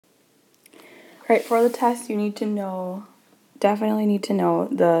Right, for the test you need to know, definitely need to know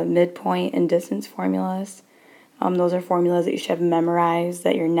the midpoint and distance formulas. Those are formulas that you should have memorized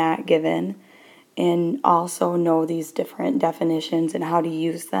that you're not given, and also know these different definitions and how to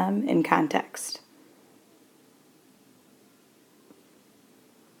use them in context.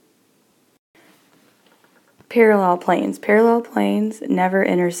 Parallel planes. Parallel planes never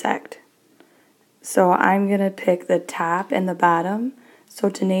intersect. So I'm going to pick the top and the bottom. So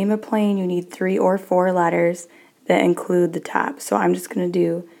to name a plane, you need 3 or 4 letters that include the top. So I'm just going to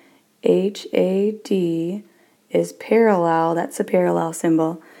do HAD is parallel, that's a parallel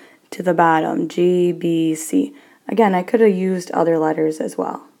symbol, to the bottom, GBC. Again, I could have used other letters as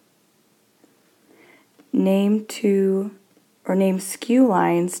well. Name skew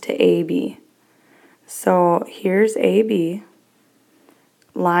lines to AB. So here's AB.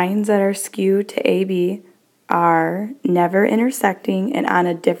 Lines that are skewed to AB are never intersecting and on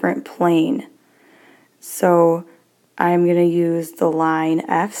a different plane. So I'm going to use the line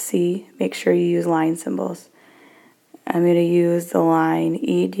FC. Make sure you use line symbols. I'm going to use the line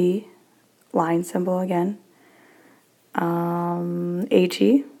ED, line symbol again.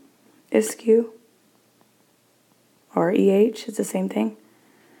 HE is skew, or EH is the same thing.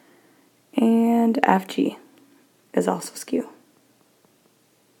 And FG is also skew.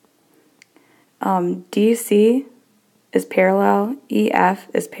 DC is parallel, EF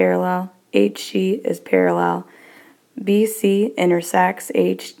is parallel, HG is parallel, BC intersects,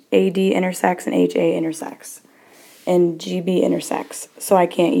 AD intersects, and HA intersects, and GB intersects, so I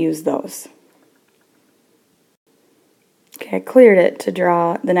can't use those. Okay, I cleared it to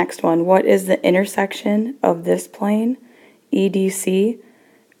draw the next one. What is the intersection of this plane? EDC.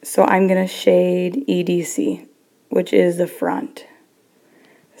 So I'm going to shade EDC, which is the front.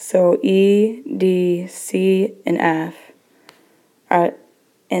 So E, D, C, and F. And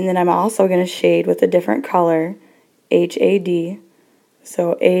then I'm also going to shade with a different color, HAD.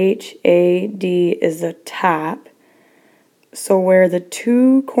 So HAD is the top. So where the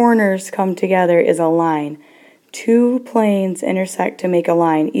 2 corners come together is a line. 2 planes intersect to make a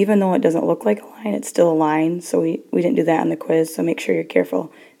line. Even though it doesn't look like a line, it's still a line. So we didn't do that on the quiz, so make sure you're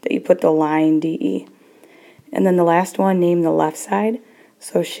careful that you put the line DE. And then the last one, name the left side.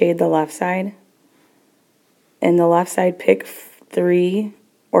 So shade the left side. And the left side, pick 3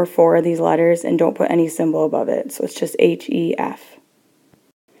 or 4 of these letters and don't put any symbol above it. So it's just HEF.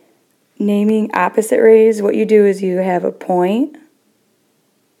 Naming opposite rays, what you do is you have a point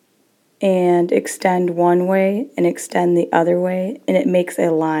and extend one way and extend the other way, and it makes a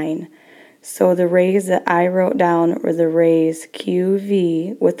line. So the rays that I wrote down were the rays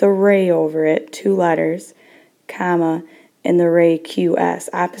QV with a ray over it, 2 letters, comma, and the ray QS.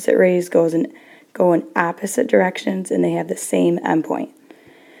 Opposite rays go in opposite directions and they have the same endpoint.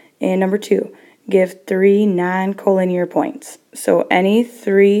 And number 2, give 3 non-collinear points. So any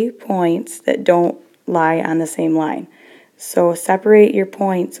 3 points that don't lie on the same line. So separate your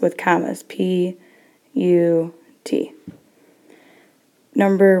points with commas, P, U, T.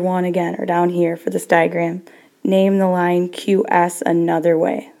 Number 1 again, or down here for this diagram, name the line QS another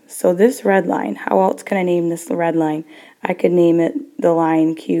way. So this red line, how else can I name this red line? I could name it the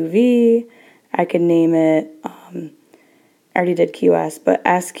line QV, I could name it, I already did QS, but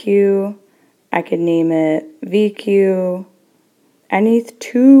SQ, I could name it VQ, any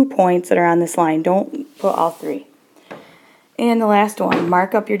 2 points that are on this line, don't put all 3. And the last one,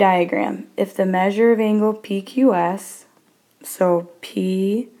 mark up your diagram. If the measure of angle PQS, so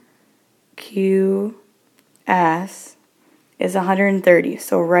PQS is 130,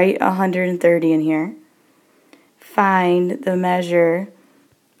 so write 130 in here. Find the measure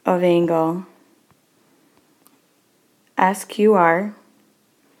of angle SQR,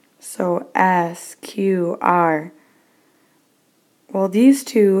 so SQR. Well, these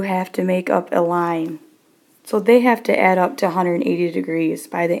 2 have to make up a line. So they have to add up to 180 degrees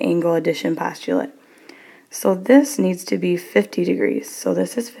by the angle addition postulate. So this needs to be 50 degrees. So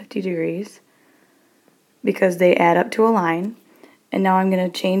this is 50 degrees because they add up to a line. And now I'm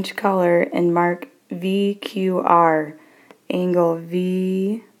going to change color and mark VQR, angle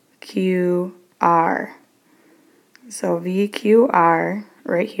VQR. So VQR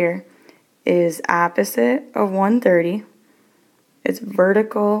right here is opposite of 130. It's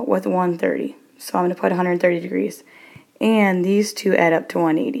vertical with 130. So I'm going to put 130 degrees. And these 2 add up to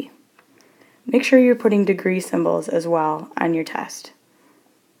 180. Make sure you're putting degree symbols as well on your test.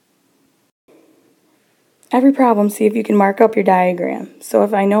 Every problem, see if you can mark up your diagram. So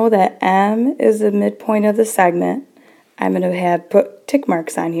if I know that M is the midpoint of the segment, I'm going to put tick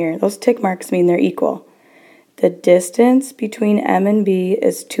marks on here. Those tick marks mean they're equal. The distance between M and B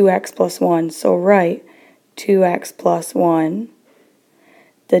is 2x plus 1, so write 2x plus 1.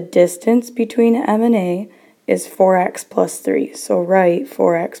 The distance between M and A is 4x plus 3, so write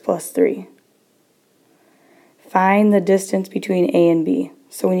 4x plus 3. Find the distance between A and B.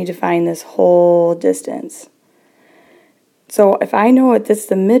 So we need to find this whole distance. So if I know that this is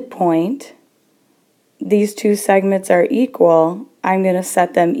the midpoint, these two segments are equal, I'm going to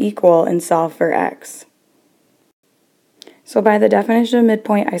set them equal and solve for x. So by the definition of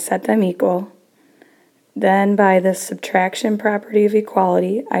midpoint, I set them equal. Then by the subtraction property of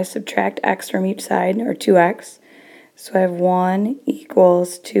equality, I subtract x from each side, or 2x. So I have 1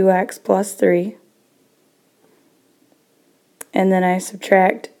 equals 2x plus 3. And then I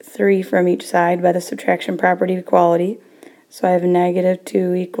subtract 3 from each side by the subtraction property of equality. So I have negative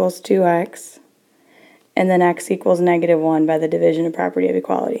 2 equals 2x. And then x equals negative 1 by the division of property of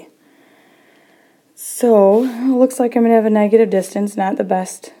equality. So it looks like I'm going to have a negative distance, not the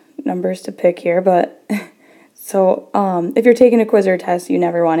best numbers to pick here, but so if you're taking a quiz or a test, you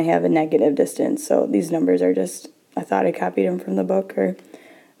never want to have a negative distance. So these numbers are just, I thought I copied them from the book,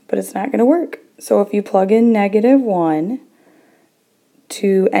 but it's not going to work. So if you plug in negative 1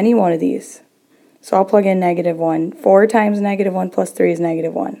 to any one of these, so I'll plug in negative 1. 4 times negative 1 plus 3 is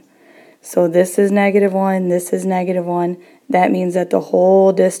negative 1. So this is negative 1, this is negative 1. That means that the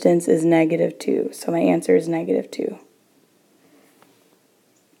whole distance is negative 2. So my answer is negative 2.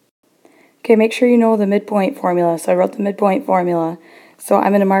 Okay, make sure you know the midpoint formula. So I wrote the midpoint formula. So I'm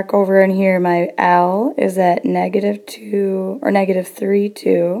going to mark over in here my L is at negative 2, or negative 3,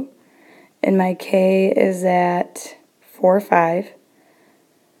 2. And my K is at 4, 5.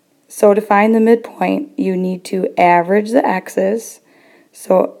 So to find the midpoint, you need to average the x's.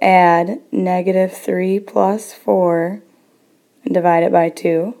 So add negative 3 plus 4 and divide it by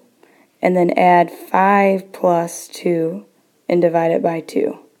 2. And then add 5 plus 2 and divide it by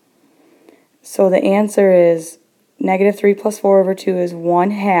 2. So the answer is negative 3 plus 4 over 2 is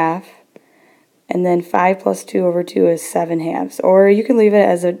 1/2. And then 5 plus 2 over 2 is 7/2. Or you can leave it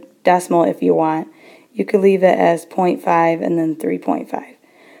as a decimal if you want. You could leave it as 0.5 and then 3.5.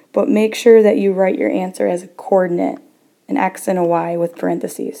 But make sure that you write your answer as a coordinate, an x and a y with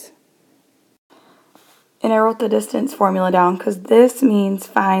parentheses. And I wrote the distance formula down because this means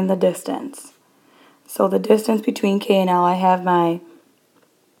find the distance. So the distance between K and L, I have my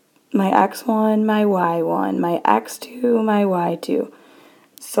x1, my y1, my x2, my y2.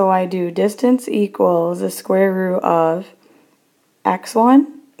 So I do distance equals the square root of x1,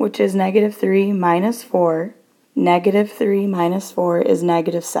 which is negative 3 minus 4. Negative 3 minus 4 is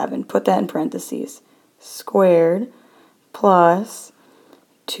negative 7. Put that in parentheses. Squared plus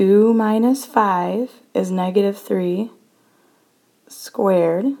 2 minus 5 is negative 3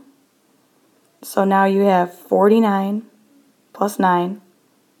 squared. So now you have 49 plus 9.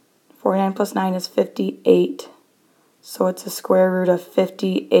 49 plus 9 is 58. So it's the square root of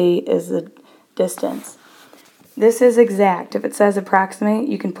 58 is the distance. This is exact. If it says approximate,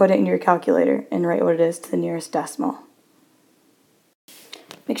 you can put it in your calculator and write what it is to the nearest decimal.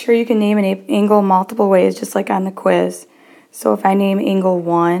 Make sure you can name an angle multiple ways, just like on the quiz. So if I name angle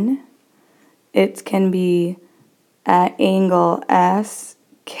 1, it can be at angle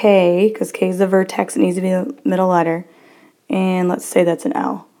SK, because K is the vertex, it needs to be the middle letter. And let's say that's an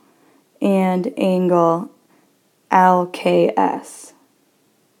L. And angle LKS.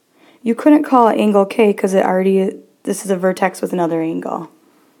 You couldn't call it angle K because this is a vertex with another angle.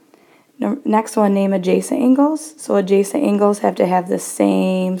 Next one, name adjacent angles. So adjacent angles have to have the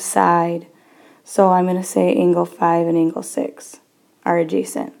same side. So I'm going to say angle 5 and angle 6 are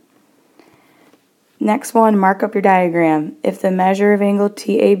adjacent. Next one, mark up your diagram. If the measure of angle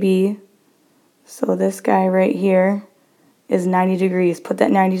TAB, so this guy right here, is 90 degrees, put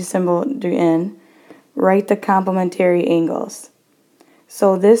that 90 symbol in. Write the complementary angles.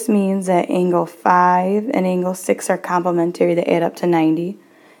 So this means that angle 5 and angle 6 are complementary. They add up to 90.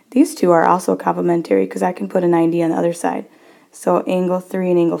 These two are also complementary because I can put a 90 on the other side. So angle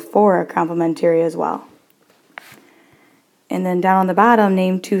 3 and angle 4 are complementary as well. And then down on the bottom,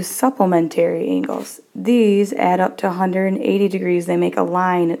 name two supplementary angles. These add up to 180 degrees. They make a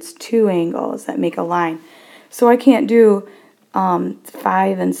line. It's two angles that make a line. So I can't do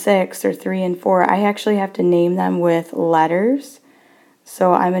 5 and 6 or 3 and 4. I actually have to name them with letters.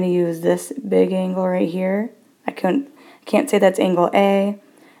 So I'm going to use this big angle right here. I can't say that's angle A.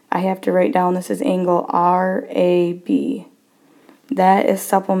 I have to write down this is angle RAB. That is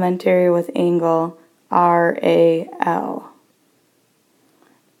supplementary with angle RAL.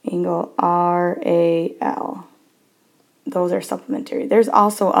 Angle RAL. Those are supplementary. There's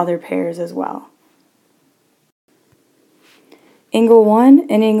also other pairs as well. Angle 1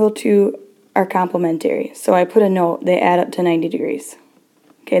 and angle 2 are complementary, so I put a note, they add up to 90 degrees.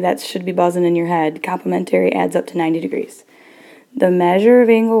 Okay, that should be buzzing in your head. Complementary adds up to 90 degrees. The measure of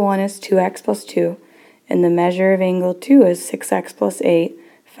angle 1 is 2x plus 2, and the measure of angle 2 is 6x plus 8.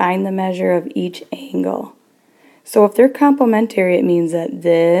 Find the measure of each angle. So if they're complementary, it means that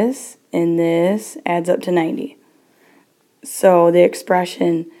this and this adds up to 90. So the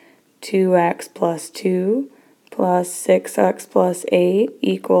expression 2x plus 2 plus 6x plus 8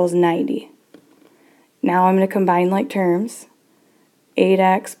 equals 90. Now I'm going to combine like terms.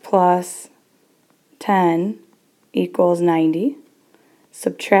 8x plus 10 equals 90.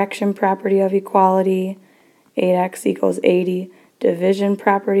 Subtraction property of equality, 8x equals 80. Division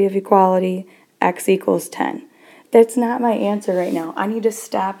property of equality, x equals 10. That's not my answer right now. I need to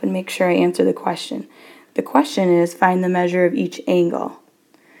stop and make sure I answer the question. The question is find the measure of each angle.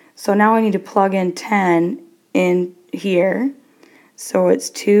 So now I need to plug in 10 in here. So it's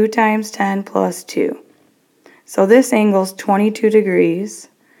 2 times 10 plus 2. So this angle is 22 degrees,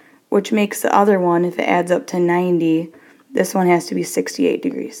 which makes the other one, if it adds up to 90, this one has to be 68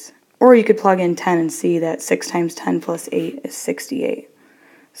 degrees. Or you could plug in 10 and see that 6 times 10 plus 8 is 68.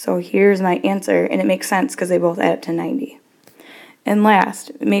 So here's my answer, and it makes sense because they both add up to 90. And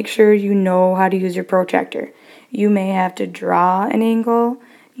last, make sure you know how to use your protractor. You may have to draw an angle,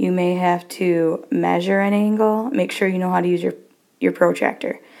 you may have to measure an angle. Make sure you know how to use your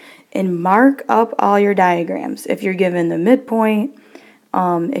protractor. And mark up all your diagrams. If you're given the midpoint,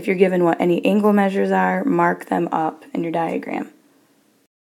 if you're given what any angle measures are, mark them up in your diagram.